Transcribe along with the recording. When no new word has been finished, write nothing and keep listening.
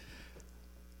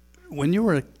When you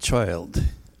were a child,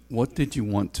 what did you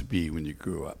want to be when you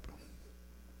grew up?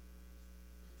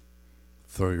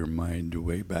 Throw your mind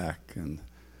way back, and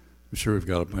I'm sure we've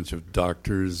got a bunch of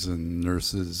doctors and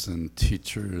nurses and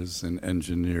teachers and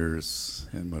engineers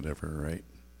and whatever, right?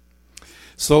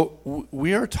 So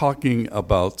we are talking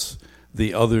about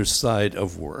the other side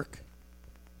of work,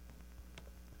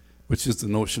 which is the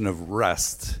notion of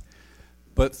rest.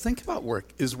 But think about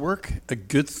work. Is work a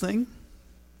good thing?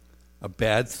 A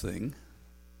bad thing?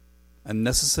 A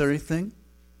necessary thing?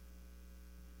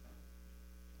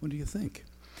 What do you think?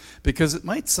 Because it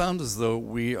might sound as though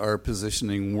we are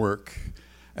positioning work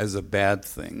as a bad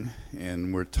thing,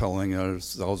 and we're telling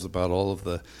ourselves about all of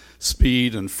the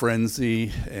speed and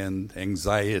frenzy and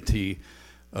anxiety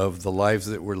of the lives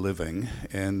that we're living,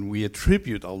 and we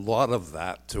attribute a lot of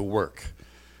that to work.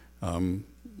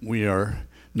 We are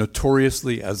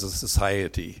notoriously, as a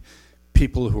society,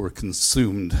 people who are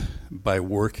consumed by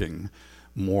working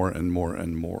more and more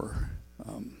and more.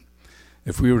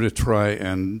 If we were to try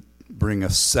and bring a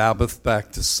Sabbath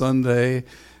back to Sunday,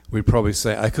 we'd probably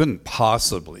say, I could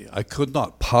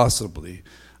not possibly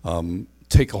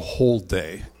take a whole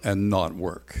day and not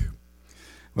work.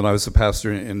 When I was a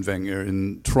pastor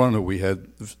in Toronto, we had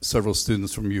several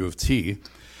students from U of T,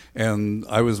 and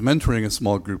I was mentoring a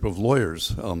small group of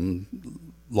lawyers,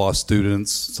 law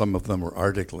students. Some of them were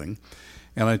articling.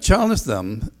 And I challenged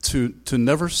them to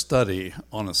never study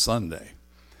on a Sunday.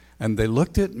 And they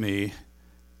looked at me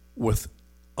with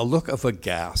a look of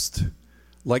aghast.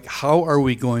 Like, how are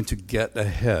we going to get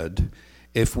ahead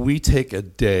if we take a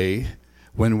day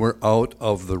when we're out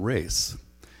of the race?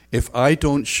 If I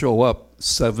don't show up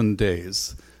 7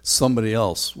 days, somebody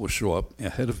else will show up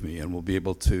ahead of me and will be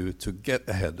able to get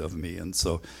ahead of me. And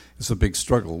so it's a big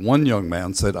struggle. One young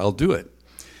man said, I'll do it.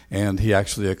 And he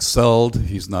actually excelled.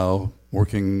 He's now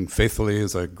working faithfully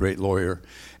as a great lawyer.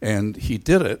 And he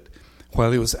did it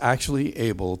while he was actually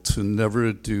able to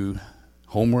never do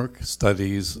homework,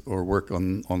 studies, or work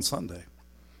on Sunday.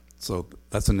 So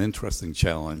that's an interesting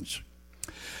challenge.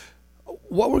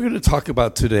 What we're going to talk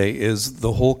about today is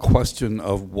the whole question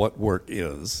of what work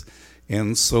is.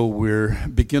 And so we're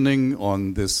beginning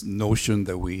on this notion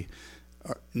that we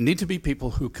need to be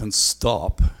people who can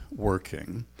stop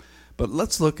working. But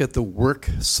let's look at the work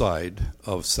side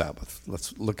of Sabbath.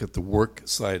 Let's look at the work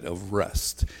side of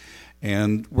rest.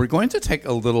 And we're going to take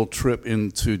a little trip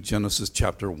into Genesis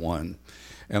chapter 1.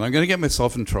 And I'm going to get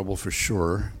myself in trouble for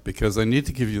sure, because I need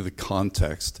to give you the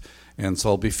context. And so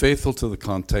I'll be faithful to the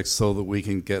context so that we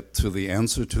can get to the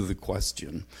answer to the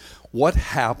question, what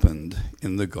happened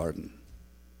in the garden?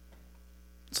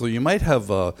 So you might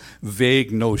have a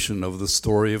vague notion of the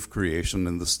story of creation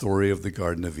and the story of the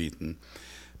Garden of Eden.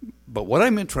 But what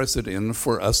I'm interested in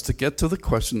for us to get to the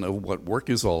question of what work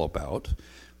is all about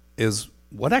is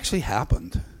what actually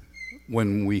happened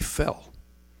when we fell.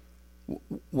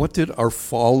 What did our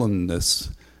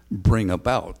fallenness bring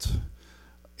about?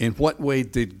 In what way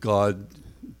did God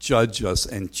judge us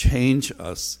and change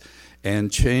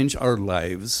our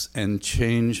lives and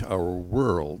change our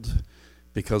world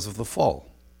because of the fall?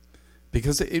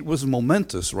 Because it was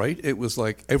momentous, right? It was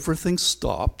like everything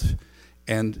stopped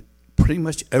and pretty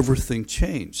much everything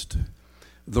changed.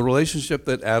 The relationship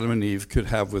that Adam and Eve could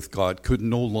have with God could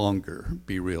no longer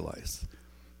be realized.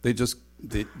 They just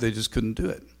couldn't do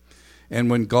it.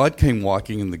 And when God came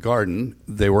walking in the garden,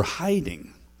 they were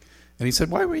hiding. And he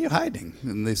said, why were you hiding?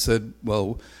 And they said,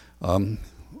 well,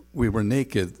 we were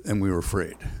naked and we were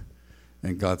afraid.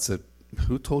 And God said,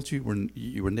 who told you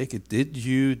you were naked? Did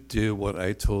you do what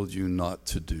I told you not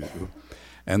to do?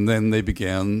 And then they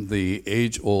began the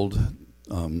age-old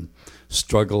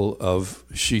struggle of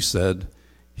she said,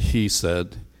 he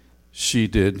said, she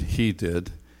did, he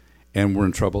did, and we're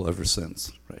in trouble ever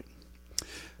since, right?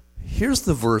 Here's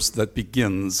the verse that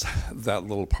begins that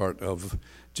little part of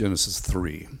Genesis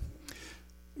 3.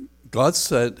 God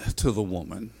said to the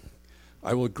woman,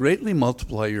 I will greatly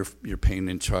multiply your pain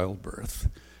in childbirth.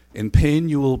 In pain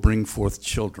you will bring forth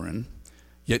children,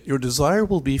 yet your desire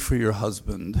will be for your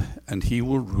husband, and he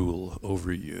will rule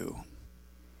over you.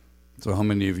 So how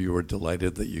many of you are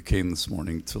delighted that you came this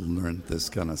morning to learn this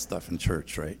kind of stuff in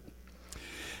church, right?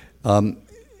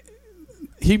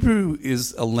 Hebrew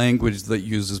is a language that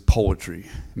uses poetry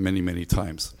many, many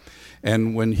times.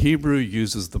 And when Hebrew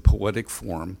uses the poetic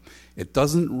form, it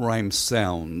doesn't rhyme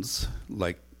sounds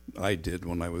like I did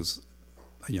when I was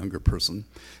a younger person,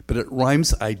 but it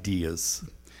rhymes ideas.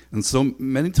 And so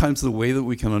many times the way that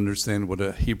we can understand what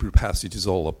a Hebrew passage is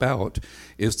all about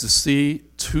is to see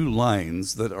two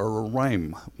lines that are a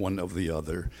rhyme one of the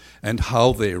other and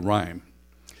how they rhyme.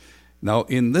 Now,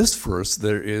 in this verse,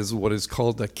 there is what is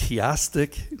called a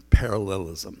chiastic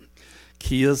parallelism.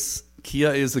 Kia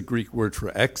is a Greek word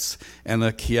for X, and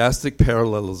a chiastic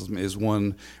parallelism is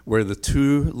one where the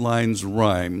two lines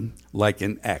rhyme like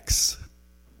an X.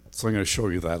 So I'm going to show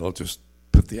you that. I'll just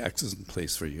put the X's in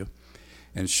place for you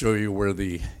and show you where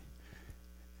the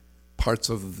parts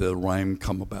of the rhyme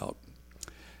come about.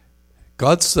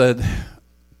 God said,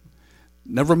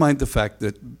 never mind the fact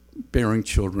that bearing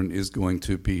children is going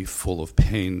to be full of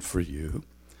pain for you.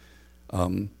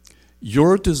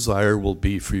 Your desire will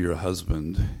be for your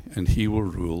husband, and he will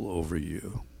rule over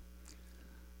you.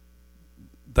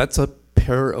 That's a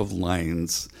pair of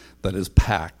lines that is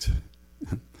packed,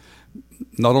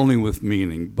 not only with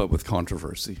meaning, but with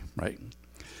controversy, right?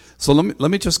 So let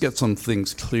me just get some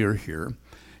things clear here.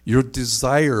 Your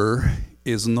desire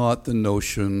is not the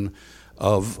notion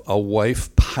of a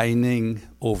wife pining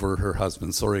over her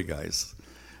husband. Sorry, guys.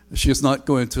 She's not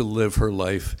going to live her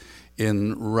life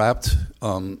in rapt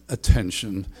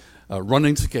attention,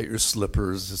 running to get your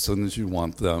slippers as soon as you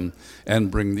want them,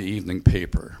 and bring the evening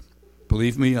paper.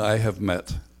 Believe me, I have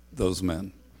met those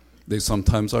men. They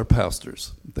sometimes are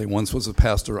pastors. They once was a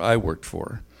pastor I worked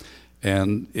for,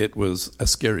 and it was a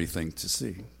scary thing to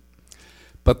see.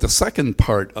 But the second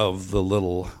part of the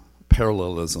little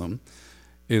parallelism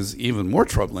is even more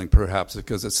troubling, perhaps,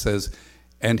 because it says,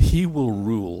 and he will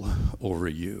rule over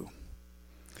you.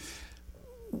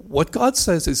 What God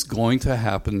says is going to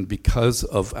happen because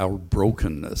of our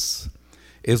brokenness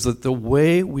is that the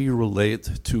way we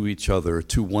relate to each other,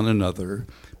 to one another,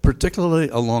 particularly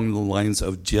along the lines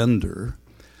of gender,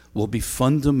 will be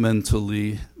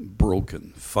fundamentally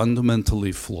broken,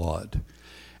 fundamentally flawed.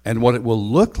 And what it will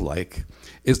look like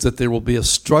is that there will be a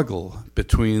struggle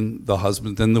between the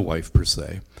husband and the wife, per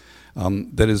se,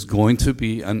 that is going to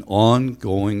be an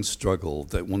ongoing struggle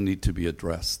that will need to be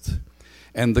addressed.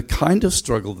 And the kind of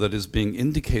struggle that is being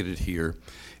indicated here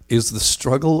is the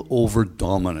struggle over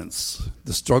dominance,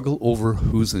 the struggle over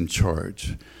who's in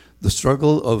charge, the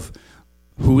struggle of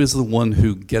who is the one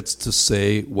who gets to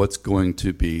say what's going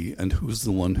to be and who's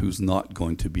the one who's not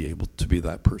going to be able to be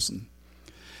that person.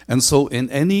 And so in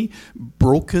any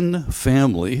broken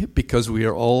family, because we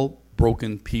are all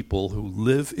broken people who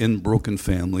live in broken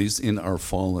families in our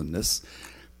fallenness,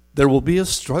 there will be a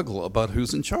struggle about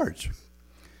who's in charge.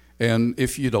 And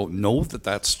if you don't know that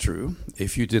that's true,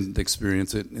 if you didn't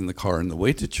experience it in the car on the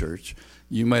way to church,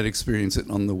 you might experience it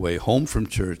on the way home from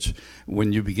church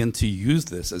when you begin to use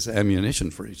this as ammunition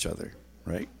for each other,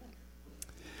 right?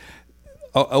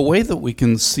 A way that we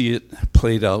can see it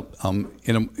played out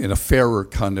in a fairer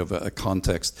kind of a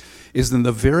context is in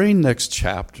the very next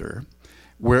chapter,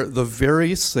 where the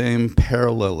very same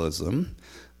parallelism,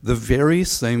 the very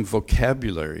same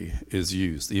vocabulary is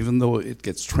used, even though it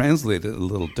gets translated a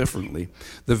little differently.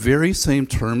 The very same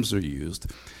terms are used.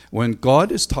 When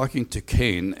God is talking to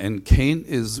Cain, and Cain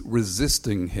is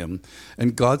resisting him,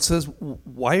 and God says,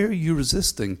 why are you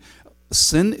resisting?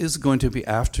 Sin is going to be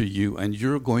after you, and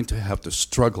you're going to have to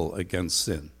struggle against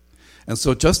sin. And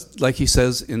so just like he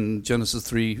says in Genesis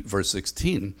 3, verse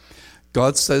 16,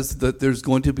 God says that there's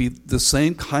going to be the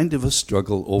same kind of a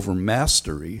struggle over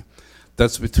mastery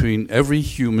that's between every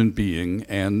human being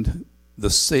and the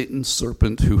Satan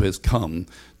serpent who has come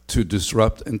to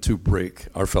disrupt and to break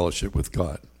our fellowship with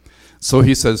God. So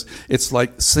he says, it's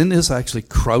like sin is actually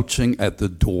crouching at the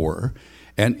door,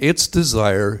 and its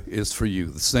desire is for you.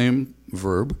 The same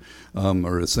verb,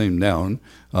 or the same noun,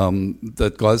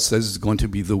 that God says is going to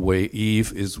be the way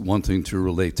Eve is wanting to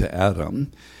relate to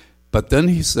Adam. But then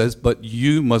he says, but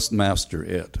you must master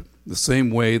it. The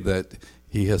same way that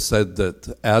he has said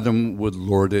that Adam would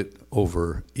lord it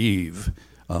over Eve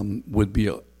would be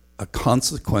a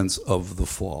consequence of the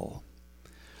fall.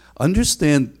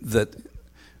 Understand that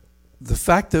the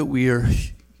fact that we are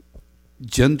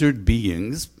gendered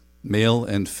beings, male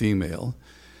and female,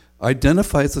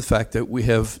 identifies the fact that we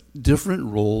have different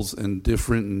roles and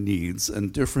different needs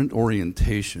and different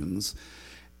orientations,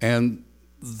 and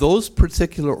those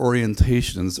particular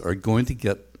orientations are going to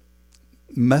get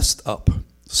messed up,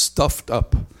 stuffed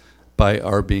up by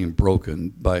our being broken,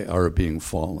 by our being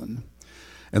fallen.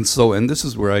 And so, and this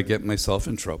is where I get myself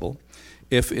in trouble,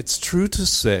 if it's true to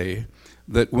say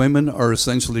that women are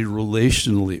essentially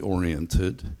relationally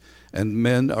oriented and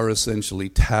men are essentially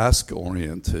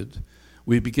task-oriented,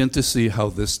 we begin to see how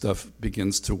this stuff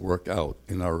begins to work out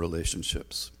in our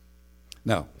relationships.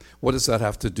 Now, what does that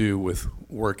have to do with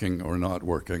working or not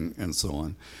working and so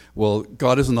on? Well,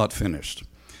 God is not finished.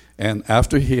 And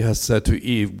after he has said to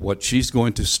Eve what she's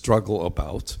going to struggle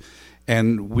about,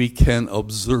 and we can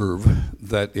observe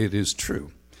that it is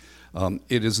true.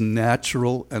 It is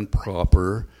natural and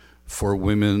proper for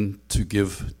women to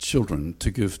give children,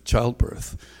 to give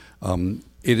childbirth.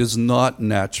 it is not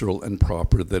natural and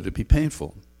proper that it be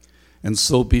painful. And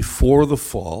so before the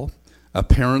fall,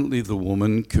 apparently the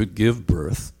woman could give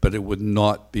birth, but it would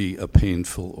not be a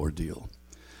painful ordeal.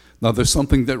 Now, there's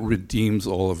something that redeems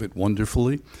all of it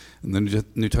wonderfully. And the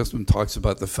New Testament talks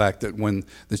about the fact that when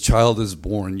the child is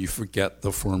born, you forget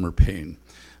the former pain.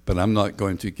 But I'm not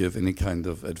going to give any kind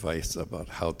of advice about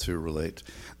how to relate.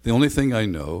 The only thing I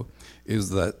know is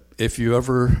that if you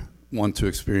ever want to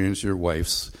experience your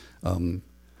wife's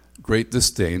great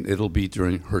disdain, it'll be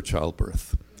during her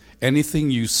childbirth. Anything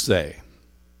you say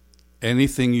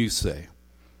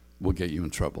will get you in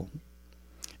trouble.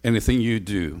 Anything you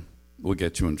do will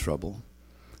get you in trouble.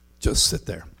 Just sit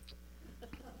there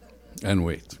and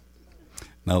wait.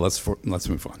 Now let's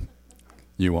move on.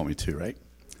 You want me to, right?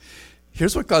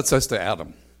 Here's what God says to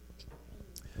Adam.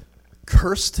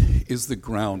 Cursed is the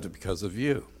ground because of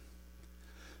you.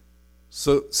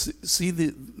 So see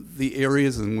the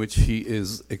areas in which he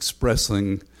is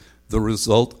expressing the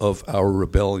result of our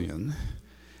rebellion.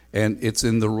 And it's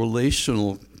in the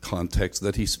relational context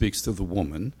that he speaks to the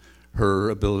woman, her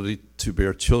ability to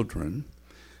bear children.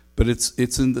 But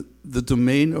it's in the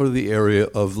domain or the area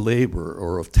of labor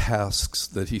or of tasks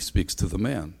that he speaks to the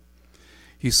man.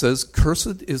 He says,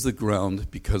 cursed is the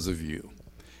ground because of you.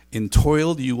 In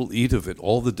toil you will eat of it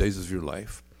all the days of your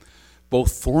life.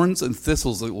 Both thorns and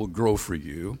thistles it will grow for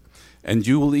you, and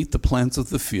you will eat the plants of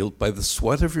the field. By the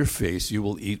sweat of your face you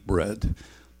will eat bread,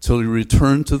 till you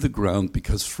return to the ground,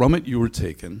 because from it you were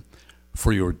taken,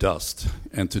 for your dust,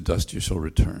 and to dust you shall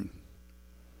return.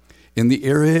 In the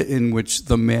area in which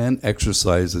the man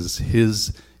exercises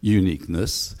his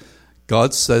uniqueness,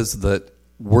 God says that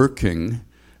working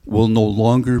will no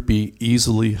longer be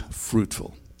easily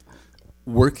fruitful.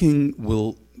 Working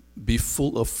will be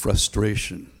full of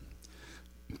frustration.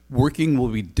 Working will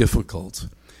be difficult.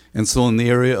 And so in the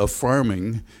area of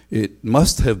farming, it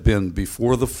must have been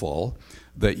before the fall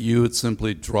that you would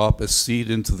simply drop a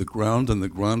seed into the ground, and the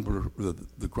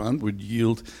ground would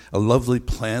yield a lovely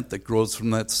plant that grows from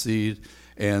that seed,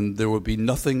 and there would be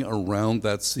nothing around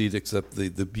that seed except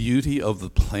the beauty of the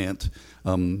plant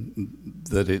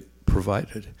that it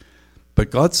provided.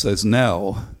 But God says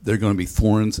now there are going to be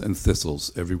thorns and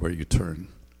thistles everywhere you turn.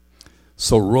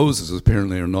 So roses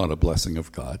apparently are not a blessing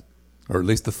of God, or at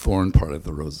least the thorn part of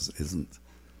the roses isn't.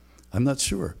 I'm not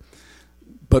sure.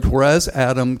 But whereas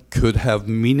Adam could have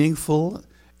meaningful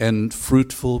and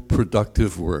fruitful,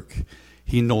 productive work,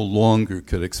 he no longer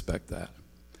could expect that.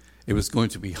 It was going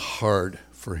to be hard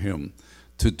for him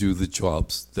to do the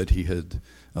jobs that he had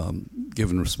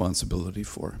given responsibility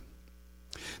for.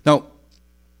 Now,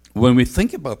 when we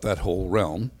think about that whole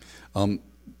realm,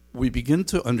 we begin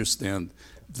to understand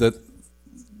that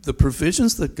the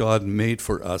provisions that God made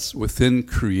for us within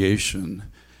creation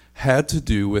had to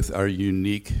do with our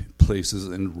unique places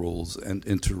and roles and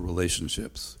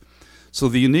interrelationships. So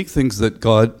the unique things that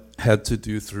God had to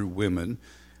do through women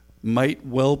might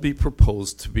well be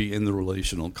proposed to be in the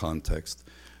relational context.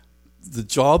 The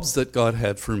jobs that God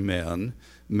had for man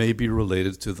may be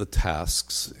related to the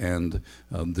tasks and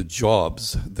the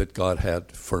jobs that God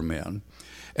had for man.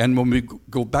 And when we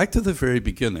go back to the very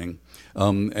beginning,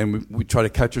 and we try to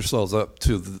catch ourselves up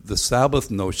to the Sabbath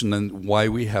notion and why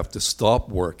we have to stop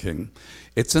working,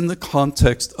 it's in the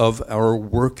context of our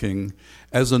working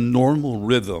as a normal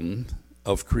rhythm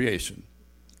of creation.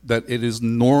 That it is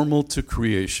normal to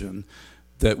creation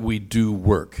that we do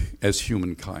work as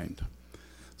humankind.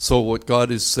 So what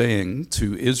God is saying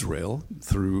to Israel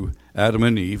through Adam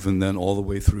and Eve and then all the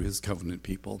way through his covenant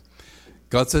people,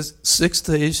 God says, 6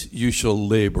 days you shall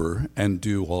labor and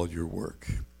do all your work.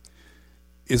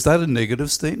 Is that a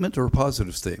negative statement or a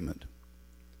positive statement?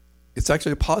 It's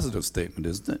actually a positive statement,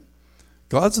 isn't it?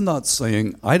 God's not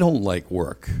saying, I don't like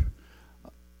work.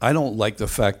 I don't like the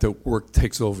fact that work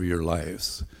takes over your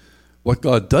lives. What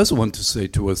God does want to say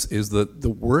to us is that the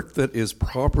work that is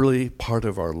properly part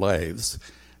of our lives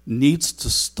needs to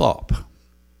stop.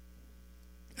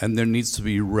 And there needs to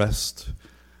be rest.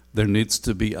 There needs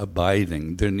to be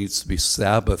abiding. There needs to be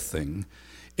Sabbathing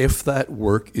if that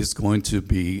work is going to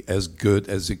be as good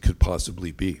as it could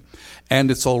possibly be.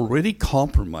 And it's already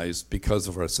compromised because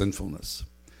of our sinfulness.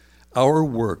 Our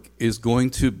work is going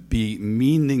to be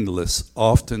meaningless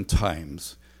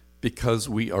oftentimes because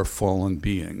we are fallen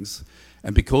beings.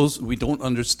 And because we don't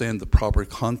understand the proper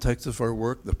context of our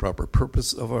work, the proper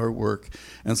purpose of our work,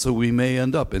 and so we may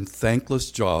end up in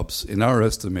thankless jobs, in our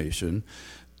estimation,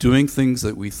 doing things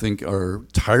that we think are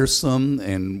tiresome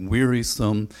and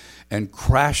wearisome and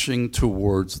crashing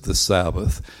towards the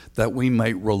Sabbath that we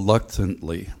might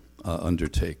reluctantly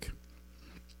undertake.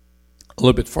 A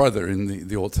little bit farther in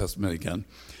the Old Testament again,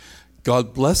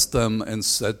 God blessed them and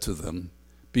said to them,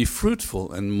 "Be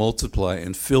fruitful and multiply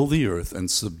and fill the earth and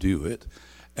subdue it,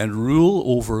 and rule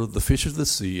over the fish of the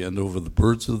sea and over the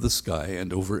birds of the sky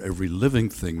and over every living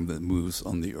thing that moves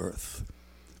on the earth."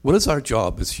 What is our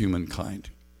job as humankind?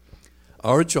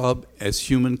 Our job as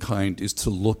humankind is to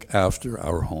look after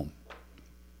our home.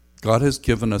 God has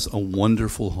given us a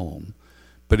wonderful home,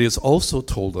 but he has also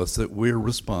told us that we're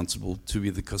responsible to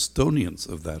be the custodians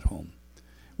of that home.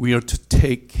 We are to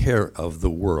take care of the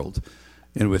world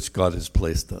in which God has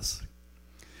placed us.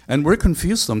 And we're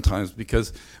confused sometimes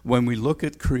because when we look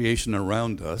at creation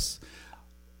around us,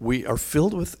 we are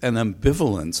filled with an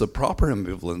ambivalence, a proper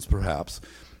ambivalence perhaps,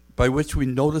 by which we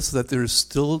notice that there is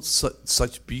still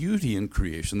such beauty in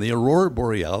creation. The aurora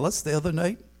borealis the other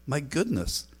night, my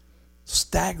goodness,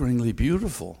 staggeringly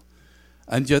beautiful.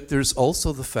 And yet there's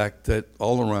also the fact that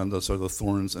all around us are the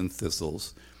thorns and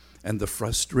thistles and the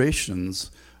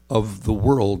frustrations of the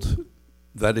world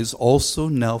that is also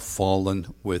now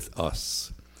fallen with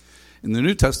us. In the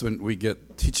New Testament, we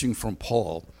get teaching from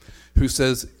Paul, who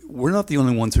says, we're not the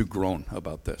only ones who groan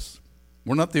about this.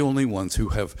 We're not the only ones who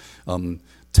have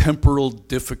temporal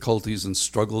difficulties and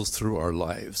struggles through our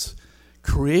lives.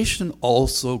 Creation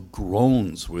also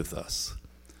groans with us.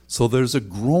 So there's a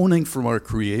groaning from our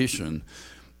creation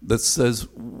that says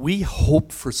we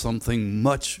hope for something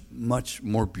much, much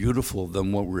more beautiful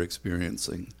than what we're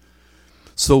experiencing.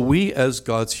 So we, as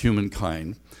God's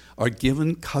humankind, are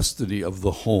given custody of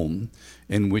the home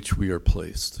in which we are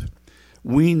placed.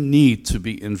 We need to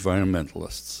be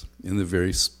environmentalists in the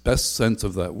very best sense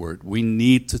of that word. We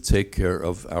need to take care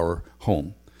of our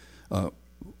home.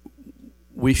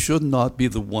 We should not be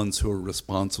the ones who are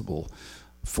responsible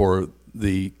for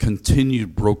the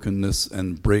continued brokenness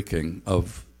and breaking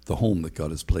of the home that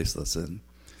God has placed us in.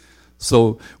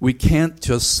 So we can't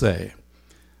just say,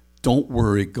 don't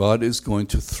worry, God is going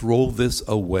to throw this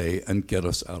away and get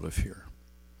us out of here.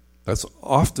 That's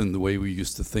often the way we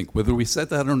used to think. Whether we said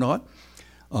that or not,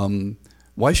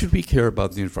 why should we care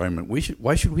about the environment?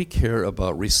 Why should we care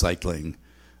about recycling?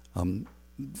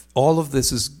 All of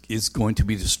this is going to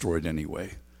be destroyed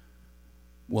anyway.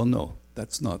 Well, no,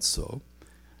 that's not so.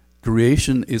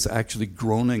 Creation is actually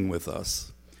groaning with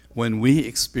us. When we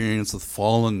experience the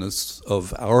fallenness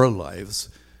of our lives,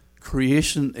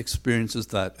 creation experiences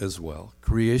that as well.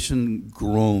 Creation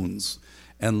groans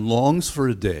and longs for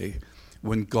a day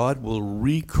when God will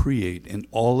recreate in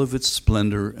all of its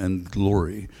splendor and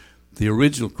glory the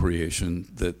original creation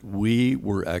that we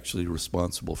were actually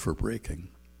responsible for breaking.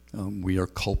 We are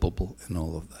culpable in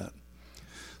all of that.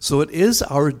 So it is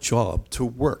our job to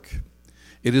work.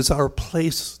 It is our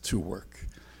place to work.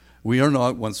 We are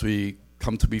not, once we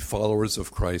come to be followers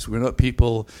of Christ, we're not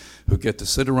people who get to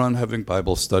sit around having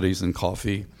Bible studies and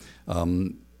coffee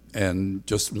and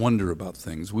just wonder about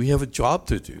things. We have a job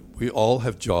to do. We all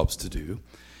have jobs to do.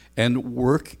 And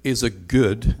work is a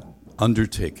good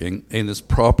undertaking in its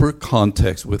proper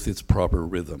context with its proper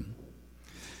rhythm.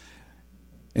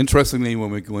 Interestingly,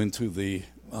 when we go into the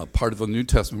part of the New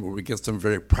Testament where we get some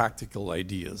very practical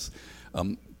ideas,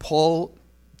 Paul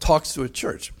talks to a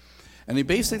church, and he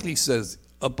basically says,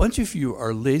 a bunch of you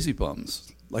are lazy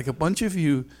bums. Like a bunch of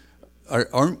you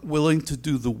aren't willing to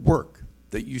do the work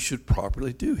that you should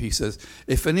properly do. He says,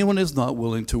 if anyone is not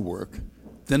willing to work,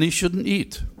 then he shouldn't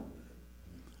eat.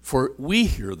 For we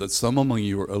hear that some among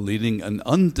you are leading an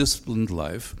undisciplined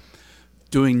life,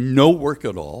 doing no work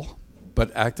at all,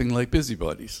 but acting like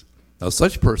busybodies. Now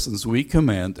such persons we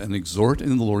command and exhort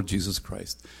in the Lord Jesus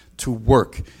Christ to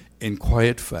work in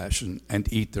quiet fashion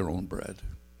and eat their own bread.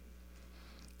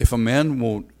 If a man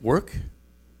won't work,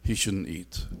 he shouldn't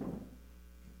eat.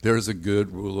 There is a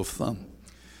good rule of thumb.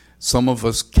 Some of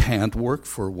us can't work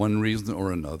for one reason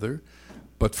or another,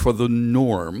 but for the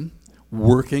norm,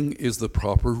 working is the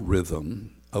proper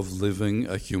rhythm of living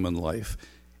a human life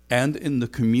and in the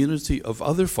community of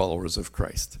other followers of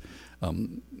Christ.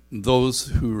 Those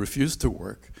who refuse to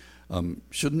work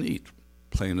shouldn't eat,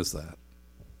 plain as that.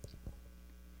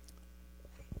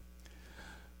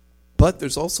 But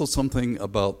there's also something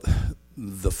about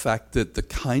the fact that the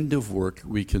kind of work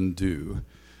we can do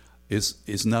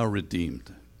is now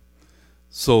redeemed.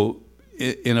 So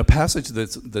in a passage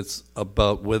that's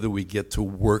about whether we get to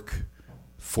work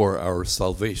for our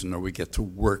salvation or we get to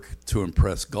work to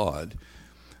impress God,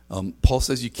 Paul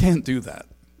says you can't do that.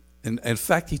 And in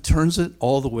fact, he turns it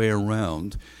all the way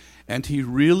around, and he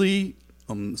really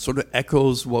sort of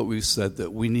echoes what we said,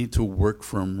 that we need to work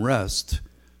from rest,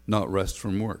 not rest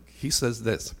from work. He says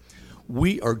this,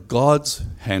 we are God's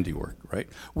handiwork, right?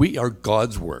 We are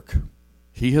God's work.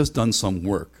 He has done some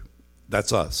work.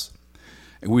 That's us.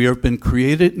 We have been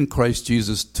created in Christ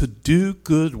Jesus to do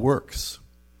good works,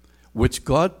 which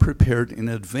God prepared in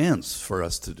advance for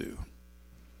us to do.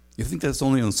 You think that's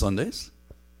only on Sundays?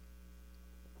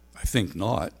 I think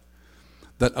not.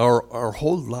 That our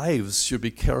whole lives should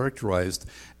be characterized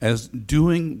as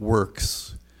doing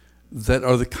works that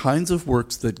are the kinds of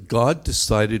works that God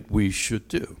decided we should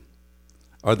do.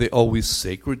 Are they always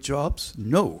sacred jobs?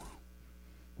 No.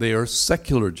 They are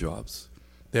secular jobs.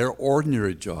 They are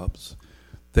ordinary jobs.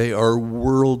 They are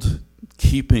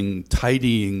world-keeping,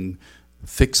 tidying,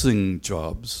 fixing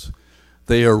jobs.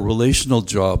 They are relational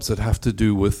jobs that have to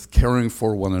do with caring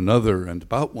for one another and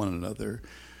about one another.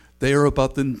 They are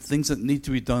about the things that need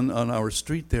to be done on our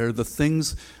street. They are the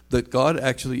things that God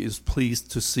actually is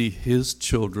pleased to see his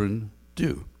children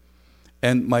do.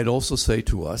 And might also say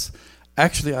to us,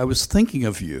 actually, I was thinking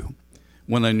of you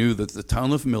when I knew that the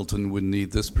town of Milton would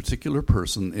need this particular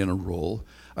person in a role.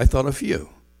 I thought of you.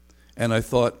 And I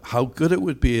thought how good it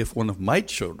would be if one of my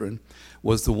children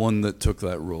was the one that took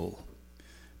that role.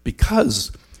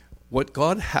 Because what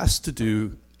God has to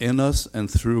do in us and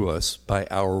through us by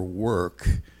our work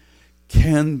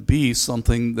can be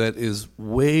something that is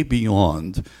way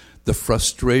beyond the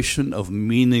frustration of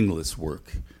meaningless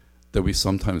work that we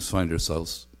sometimes find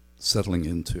ourselves settling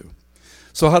into.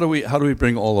 So how do we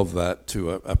bring all of that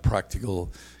to a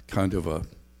practical kind of a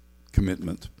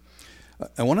commitment?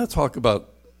 I want to talk about,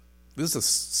 this is a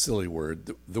silly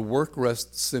word, the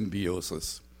work-rest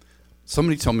symbiosis.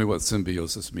 Somebody tell me what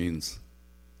symbiosis means.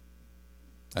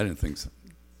 I didn't think so.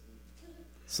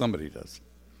 Somebody does.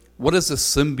 What is a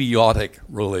symbiotic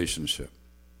relationship?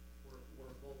 Where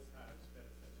both sides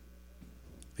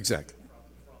benefit. Exactly. From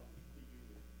the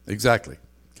union. Exactly.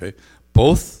 Okay.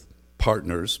 Both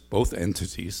partners, both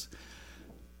entities,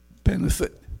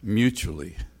 benefit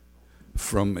mutually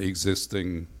from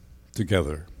existing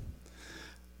together.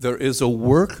 There is a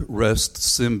work-rest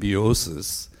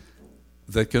symbiosis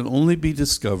that can only be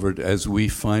discovered as we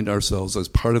find ourselves as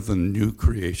part of the new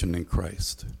creation in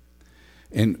Christ.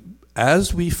 And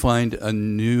as we find a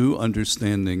new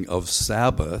understanding of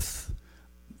Sabbath,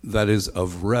 that is,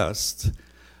 of rest,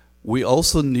 we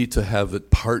also need to have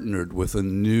it partnered with a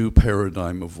new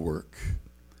paradigm of work.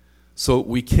 So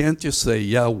we can't just say,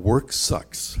 yeah, work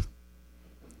sucks.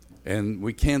 And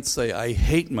we can't say, I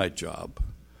hate my job.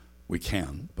 We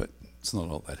can, but it's not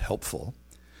all that helpful.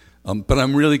 But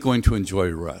I'm really going to enjoy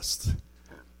rest.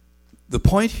 The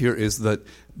point here is that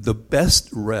the best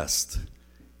rest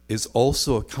is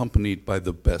also accompanied by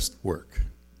the best work.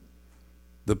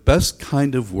 The best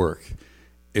kind of work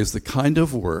is the kind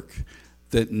of work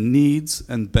that needs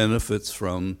and benefits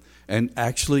from and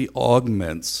actually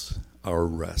augments our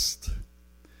rest.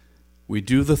 We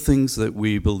do the things that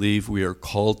we believe we are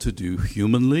called to do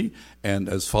humanly and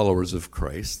as followers of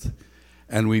Christ,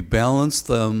 and we balance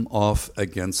them off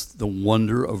against the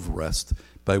wonder of rest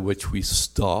by which we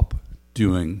stop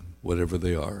doing whatever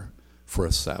they are for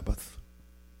a Sabbath.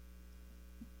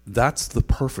 That's the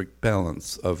perfect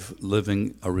balance of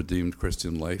living a redeemed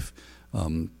Christian life.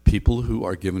 People who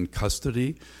are given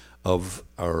custody of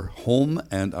our home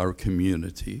and our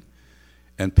community,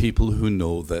 and people who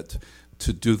know that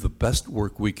to do the best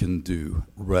work we can do,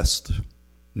 rest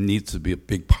needs to be a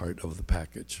big part of the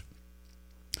package.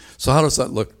 So how does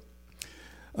that look?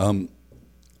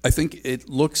 I think it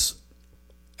looks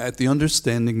at the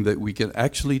understanding that we can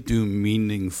actually do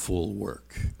meaningful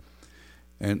work.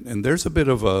 And there's a bit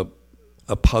of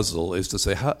a puzzle, is to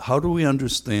say, how do we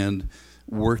understand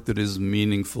work that is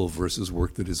meaningful versus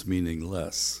work that is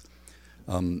meaningless?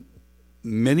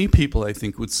 Many people, I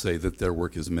think, would say that their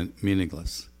work is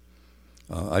meaningless.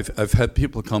 I've had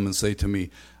people come and say to me,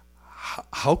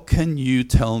 how can you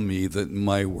tell me that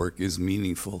my work is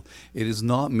meaningful? It is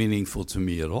not meaningful to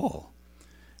me at all.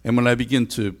 And when I begin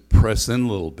to press in a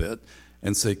little bit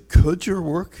and say, could your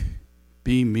work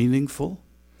be meaningful?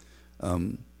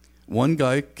 One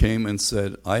guy came and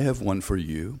said, I have one for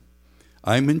you.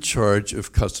 I'm in charge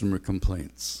of customer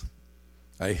complaints.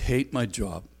 I hate my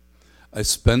job. I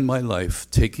spend my life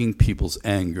taking people's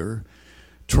anger,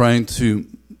 trying to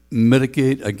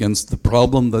mitigate against the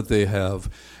problem that they have,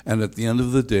 and at the end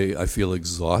of the day, I feel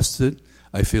exhausted,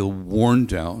 I feel worn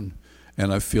down,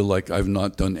 and I feel like I've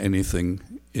not done anything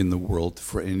in the world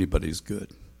for anybody's good.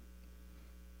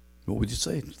 What would you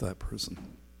say to that person?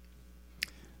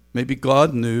 Maybe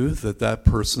God knew that that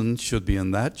person should be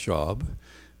in that job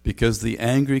because the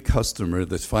angry customer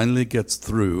that finally gets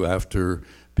through after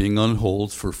being on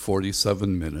hold for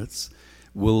 47 minutes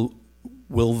will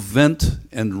vent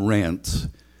and rant.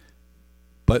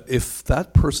 But if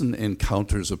that person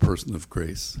encounters a person of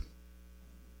grace,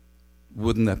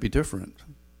 wouldn't that be different?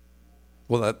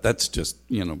 Well, that's just,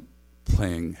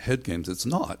 playing head games. It's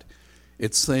not.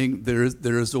 It's saying there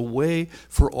is a way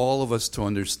for all of us to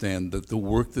understand that the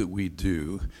work that we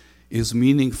do is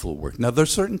meaningful work. Now, there are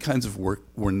certain kinds of work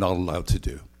we're not allowed to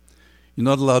do. You're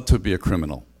not allowed to be a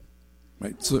criminal,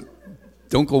 right? So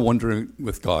don't go wondering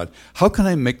with God, how can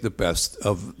I make the best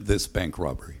of this bank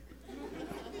robbery?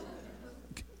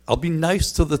 I'll be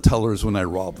nice to the tellers when I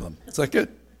rob them. Is that good?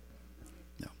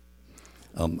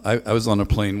 No. I was on a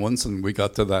plane once, and we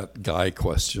got to that guy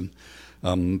question.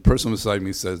 The person beside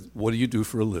me said, "What do you do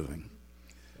for a living?"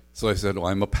 So I said, "Oh,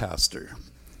 I'm a pastor."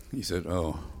 He said,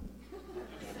 "Oh."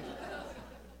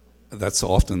 That's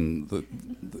often the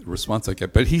response I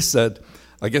get. But he said,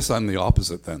 "I guess I'm the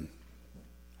opposite then."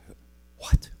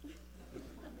 What?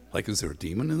 Like, is there a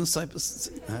demon in the Cyprus?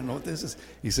 I don't know what this is.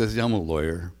 He says, "Yeah, I'm a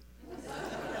lawyer."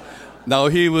 Now,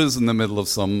 he was in the middle of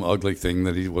some ugly thing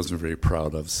that he wasn't very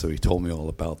proud of, so he told me all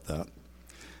about that.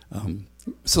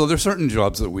 So there are certain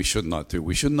jobs that we should not do.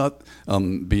 We should not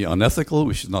be unethical.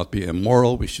 We should not be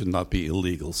immoral. We should not be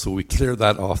illegal. So we clear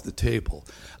that off the table.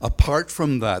 Apart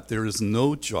from that, there is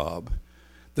no job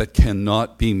that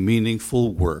cannot be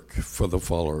meaningful work for the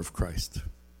follower of Christ.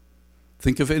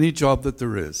 Think of any job that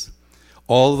there is.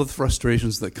 All of the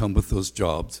frustrations that come with those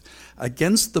jobs,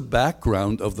 against the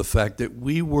background of the fact that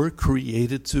we were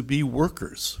created to be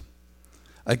workers.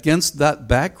 Against that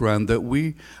background that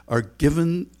we are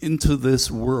given into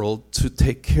this world to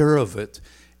take care of it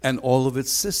and all of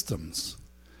its systems.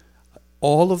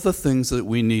 All of the things that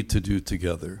we need to do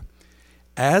together.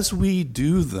 As we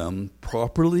do them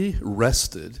properly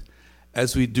rested,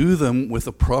 as we do them with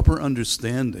a proper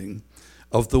understanding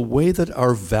of the way that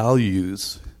our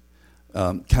values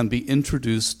can be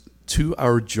introduced to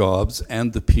our jobs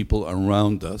and the people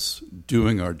around us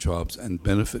doing our jobs and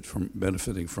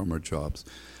benefiting from our jobs,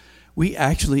 we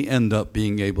actually end up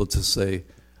being able to say,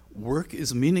 work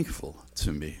is meaningful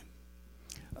to me.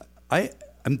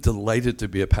 I'm delighted to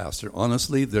be a pastor.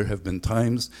 Honestly, there have been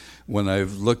times when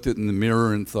I've looked in the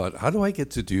mirror and thought, how do I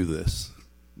get to do this?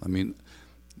 I mean,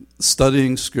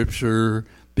 studying Scripture,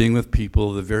 being with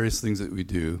people, the various things that we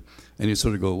do, and you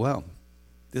sort of go, wow,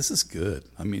 this is good.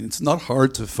 I mean, it's not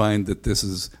hard to find that this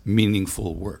is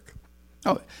meaningful work.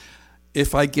 Now,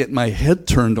 if I get my head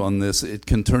turned on this, it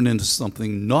can turn into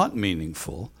something not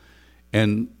meaningful,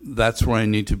 and that's where I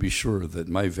need to be sure that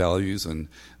my values and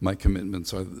my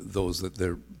commitments are those that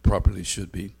they properly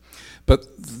should be. But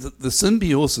the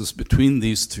symbiosis between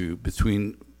these two,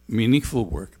 between meaningful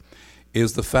work,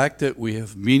 is the fact that we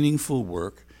have meaningful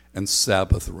work and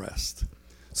Sabbath rest.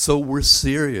 So we're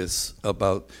serious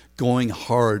about going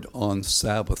hard on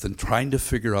Sabbath and trying to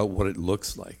figure out what it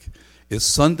looks like. Is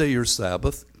Sunday your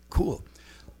Sabbath? Cool.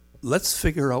 Let's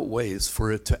figure out ways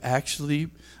for it to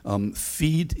actually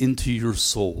feed into your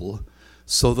soul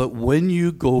so that when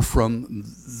you go from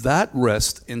that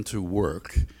rest into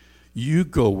work, you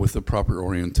go with the proper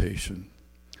orientation.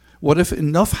 What if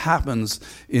enough happens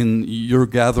in your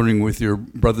gathering with your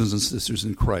brothers and sisters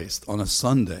in Christ on a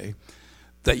Sunday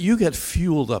that you get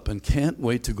fueled up and can't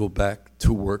wait to go back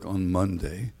to work on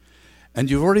Monday, and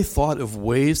you've already thought of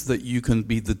ways that you can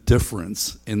be the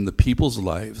difference in the people's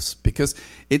lives, because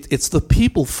it's the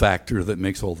people factor that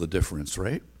makes all the difference,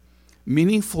 right?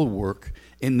 Meaningful work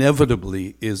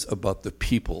inevitably is about the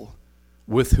people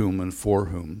with whom and for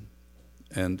whom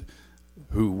and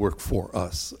who work for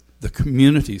us, the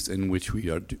communities in which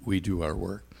we do our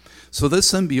work. So this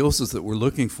symbiosis that we're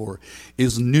looking for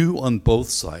is new on both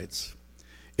sides.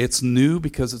 It's new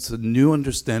because it's a new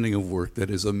understanding of work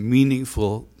that is a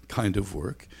meaningful kind of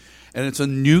work, and it's a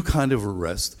new kind of a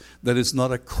rest that is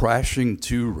not a crashing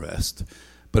to rest,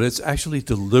 but it's actually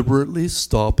deliberately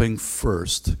stopping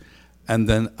first, and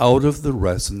then out of the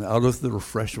rest and out of the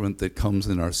refreshment that comes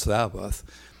in our Sabbath,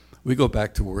 we go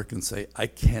back to work and say, I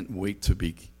can't wait to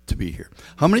be here.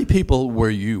 How many people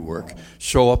where you work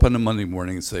show up on a Monday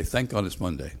morning and say, thank God it's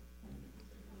Monday?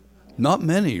 Not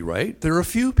many, right? There are a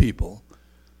few people.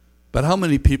 But how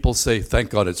many people say,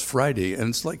 thank God it's Friday? And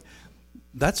it's like,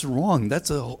 that's wrong.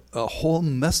 That's a whole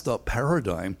messed up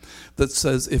paradigm that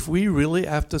says if we really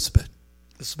have to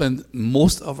spend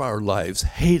most of our lives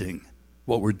hating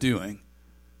what we're doing,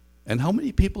 and how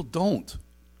many people don't?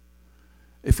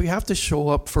 If we have to show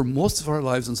up for most of our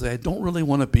lives and say, I don't really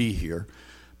want to be here,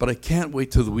 but I can't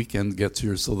wait till the weekend gets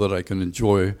here so that I can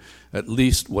enjoy at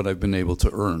least what I've been able to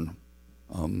earn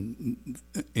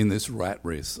in this rat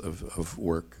race of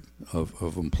work,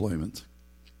 of employment.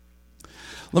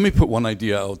 Let me put one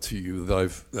idea out to you that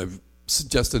I've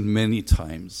suggested many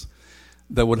times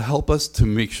that would help us to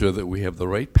make sure that we have the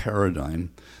right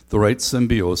paradigm, the right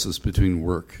symbiosis between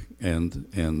work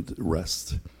and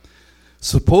rest.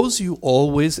 Suppose you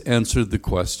always answered the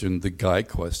question, the guy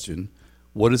question,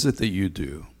 what is it that you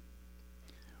do?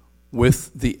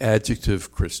 With the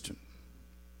adjective Christian.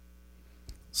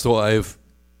 So I've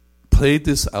played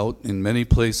this out in many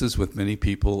places with many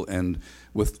people and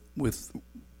with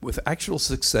actual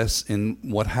success in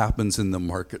what happens in the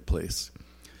marketplace.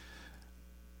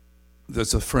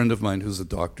 There's a friend of mine who's a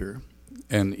doctor,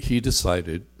 and he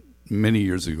decided many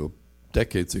years ago,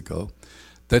 decades ago,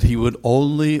 that he would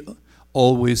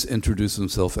always introduce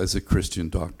himself as a Christian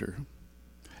doctor.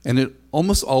 And it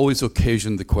almost always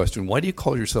occasioned the question, why do you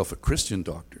call yourself a Christian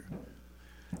doctor?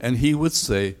 And he would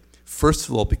say, first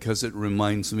of all, because it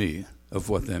reminds me of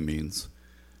what that means.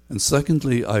 And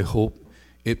secondly, I hope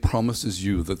it promises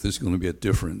you that there's going to be a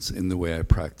difference in the way I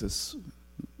practice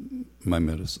my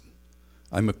medicine.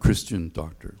 I'm a Christian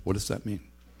doctor. What does that mean?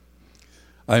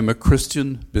 I'm a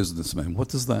Christian businessman. What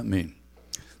does that mean?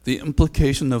 The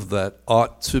implication of that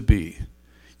ought to be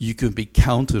you can be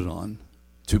counted on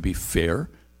to be fair,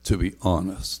 to be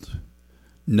honest,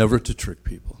 never to trick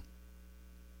people.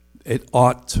 It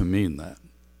ought to mean that.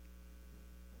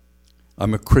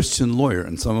 I'm a Christian lawyer,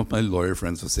 and some of my lawyer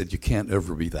friends have said, you can't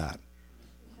ever be that.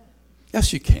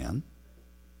 Yes, you can.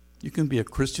 You can be a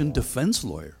Christian defense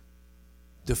lawyer,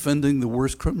 defending the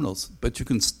worst criminals, but you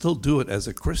can still do it as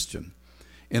a Christian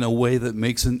in a way that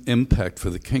makes an impact for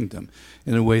the kingdom,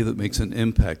 in a way that makes an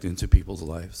impact into people's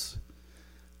lives.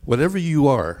 Whatever you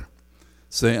are,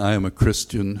 say, I am a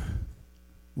Christian,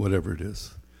 whatever it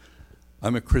is.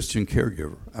 I'm a Christian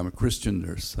caregiver. I'm a Christian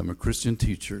nurse. I'm a Christian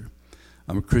teacher.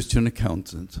 I'm a Christian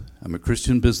accountant. I'm a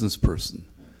Christian business person.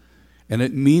 And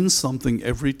it means something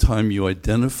every time you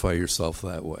identify yourself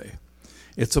that way.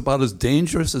 It's about as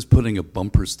dangerous as putting a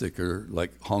bumper sticker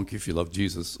like honk if you love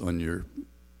Jesus on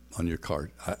your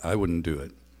card. I wouldn't do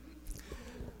it.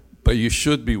 But you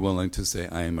should be willing to say,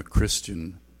 I am a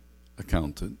Christian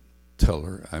accountant,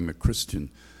 teller. I'm a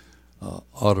Christian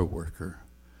auto worker.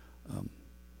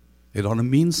 It ought to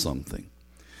mean something.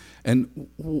 And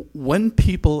when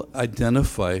people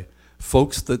identify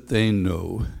folks that they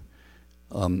know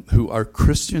who are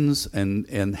Christians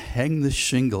and hang the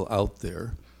shingle out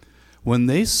there, when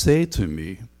they say to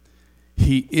me,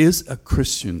 he is a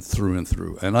Christian through and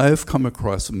through, and I have come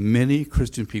across many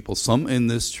Christian people, some in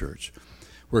this church,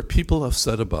 where people have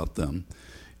said about them,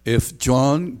 if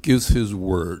John gives his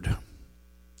word,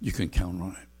 you can count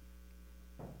on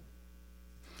it.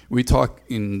 We talk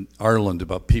in Ireland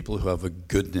about people who have a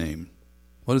good name.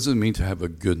 What does it mean to have a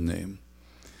good name?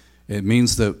 It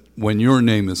means that when your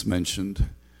name is mentioned,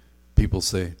 people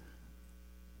say,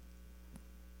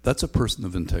 that's a person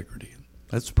of integrity.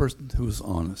 That's a person who is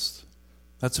honest.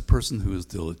 That's a person who is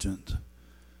diligent.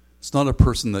 It's not a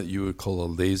person that you would call a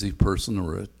lazy person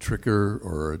or a tricker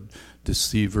or a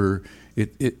deceiver.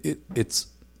 It's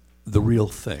the real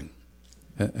thing.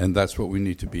 And that's what we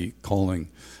need to be calling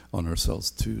on ourselves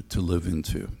to live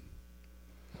into.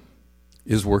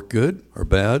 Is work good or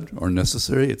bad or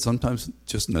necessary? It's sometimes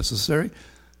just necessary,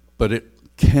 but it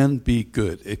can be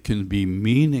good. It can be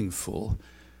meaningful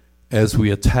as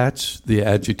we attach the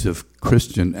adjective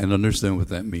Christian and understand what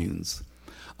that means.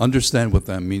 Understand what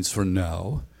that means for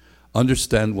now.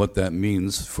 Understand what that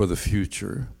means for the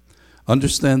future.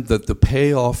 Understand that the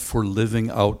payoff for living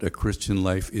out a Christian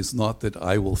life is not that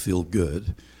I will feel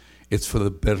good. It's for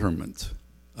the betterment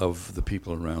of the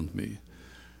people around me.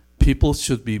 People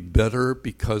should be better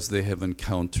because they have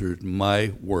encountered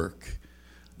my work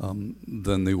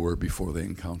than they were before they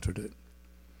encountered it.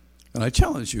 And I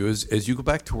challenge you, as you go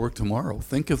back to work tomorrow,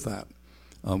 think of that.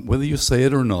 Whether you say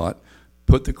it or not,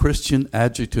 put the Christian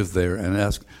adjective there and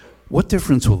ask, what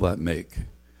difference will that make?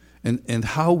 And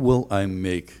how will I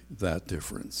make that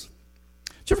difference?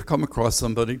 Did you ever come across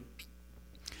somebody,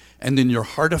 and in your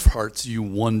heart of hearts, you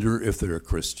wonder if they're a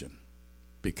Christian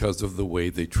because of the way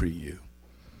they treat you?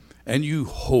 And you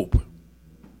hope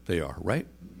they are, right?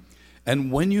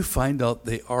 And when you find out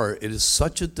they are, it is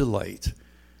such a delight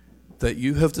that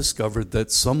you have discovered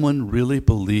that someone really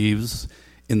believes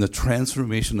in the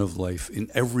transformation of life in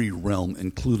every realm,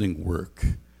 including work,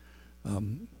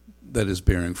 that is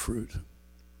bearing fruit.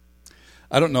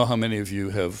 I don't know how many of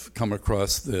you have come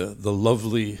across the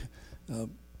lovely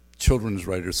children's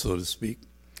writer, so to speak.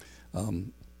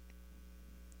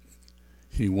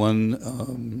 He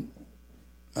won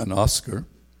an Oscar.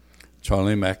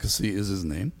 Charlie Mackesy is his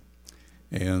name.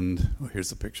 And here's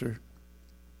the picture.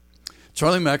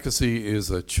 Charlie Mackesy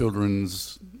is a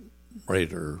children's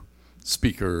writer,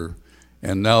 speaker,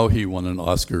 and now he won an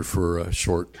Oscar for a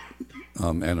short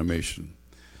animation.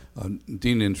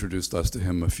 Dean introduced us to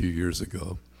him a few years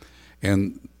ago.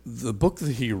 And the book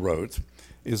that he wrote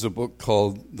is a book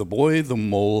called The Boy, the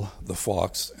Mole, the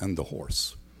Fox, and the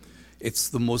Horse. It's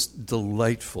the most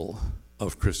delightful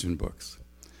of Christian books.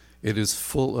 It is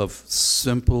full of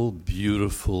simple,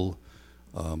 beautiful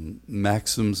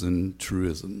maxims and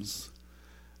truisms.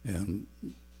 And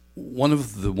one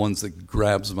of the ones that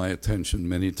grabs my attention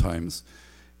many times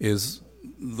is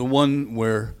the one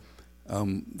where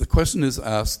the question is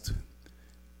asked,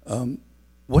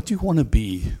 what do you want to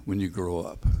be when you grow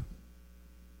up?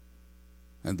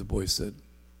 And the boy said,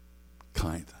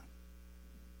 kind.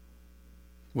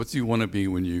 What do you want to be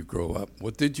when you grow up?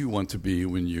 What did you want to be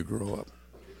when you grow up?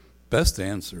 Best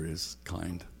answer is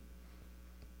kind.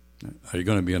 Are you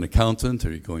going to be an accountant?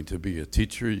 Are you going to be a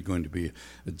teacher? Are you going to be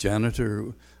a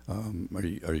janitor?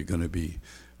 Are you going to be,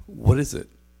 what is it?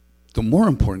 The more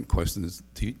important question is,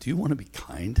 do you want to be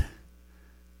kind?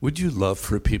 Would you love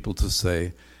for people to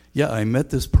say, yeah, I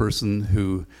met this person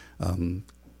who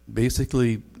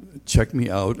basically checked me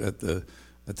out at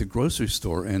the grocery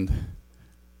store, and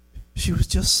she was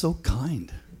just so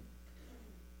kind.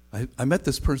 I met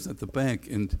this person at the bank,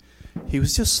 and he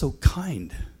was just so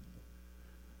kind.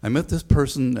 I met this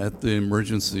person at the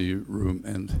emergency room,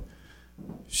 and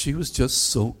she was just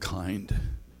so kind.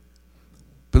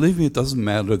 Believe me, it doesn't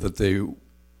matter that they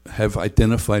have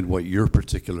identified what your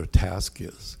particular task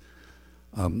is.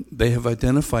 They have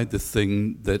identified the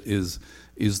thing that is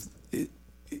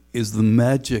the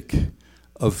magic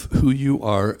of who you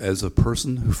are as a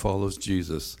person who follows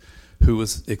Jesus, who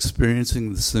is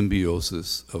experiencing the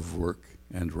symbiosis of work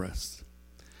and rest.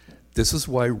 This is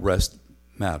why rest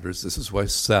matters. This is why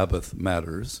Sabbath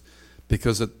matters,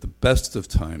 because at the best of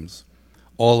times,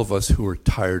 all of us who are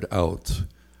tired out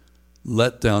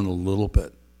let down a little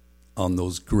bit on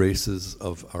those graces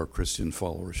of our Christian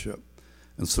followership.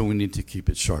 And so we need to keep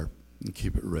it sharp and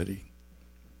keep it ready.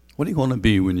 What do you want to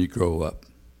be when you grow up?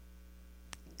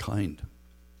 Kind.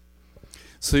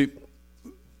 See,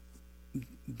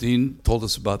 Dean told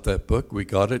us about that book. We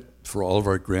got it for all of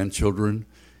our grandchildren.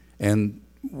 And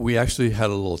we actually had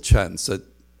a little chat and said,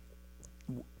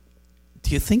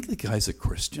 do you think the guy's a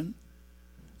Christian?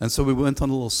 And so we went on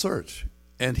a little search.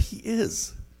 And he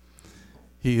is.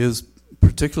 He is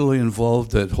particularly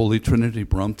involved at Holy Trinity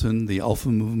Brompton, the Alpha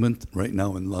Movement right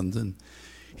now in London.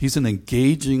 He's an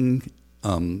engaging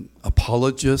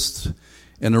apologist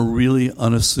in a really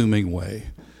unassuming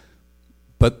way.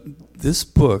 But this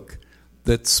book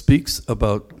that speaks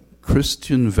about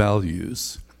Christian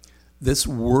values, this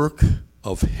work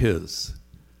of his,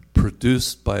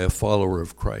 produced by a follower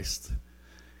of Christ,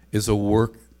 is a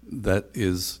work that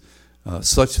is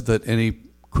such that any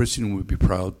Christian would be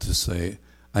proud to say,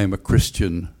 I am a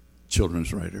Christian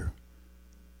children's writer,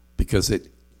 because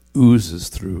it oozes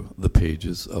through the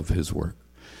pages of his work.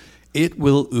 It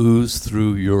will ooze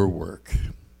through your work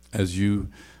as you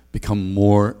become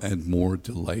more and more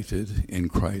delighted in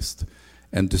Christ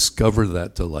and discover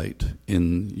that delight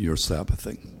in your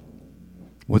Sabbathing.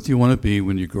 What do you want to be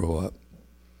when you grow up?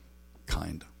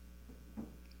 Kind.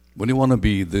 What do you want to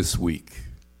be this week?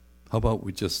 How about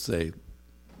we just say,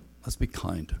 let's be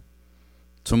kind.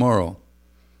 Tomorrow,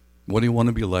 what do you want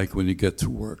to be like when you get to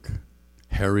work?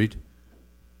 Harried?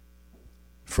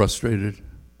 Frustrated?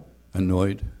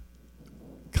 Annoyed?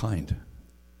 Kind.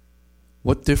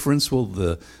 What difference will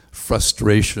the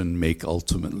frustration make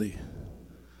ultimately?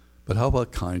 But how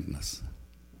about kindness?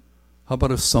 How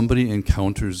about if somebody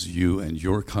encounters you and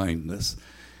your kindness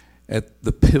at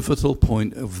the pivotal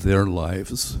point of their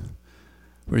lives,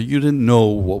 where you didn't know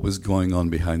what was going on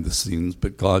behind the scenes,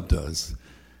 but God does.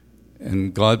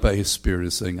 And God, by his Spirit,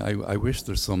 is saying, I wish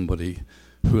there's somebody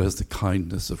who has the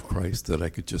kindness of Christ that I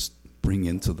could just bring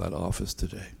into that office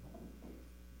today.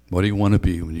 What do you want to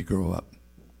be when you grow up?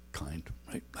 Kind,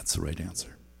 right? That's the right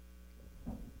answer.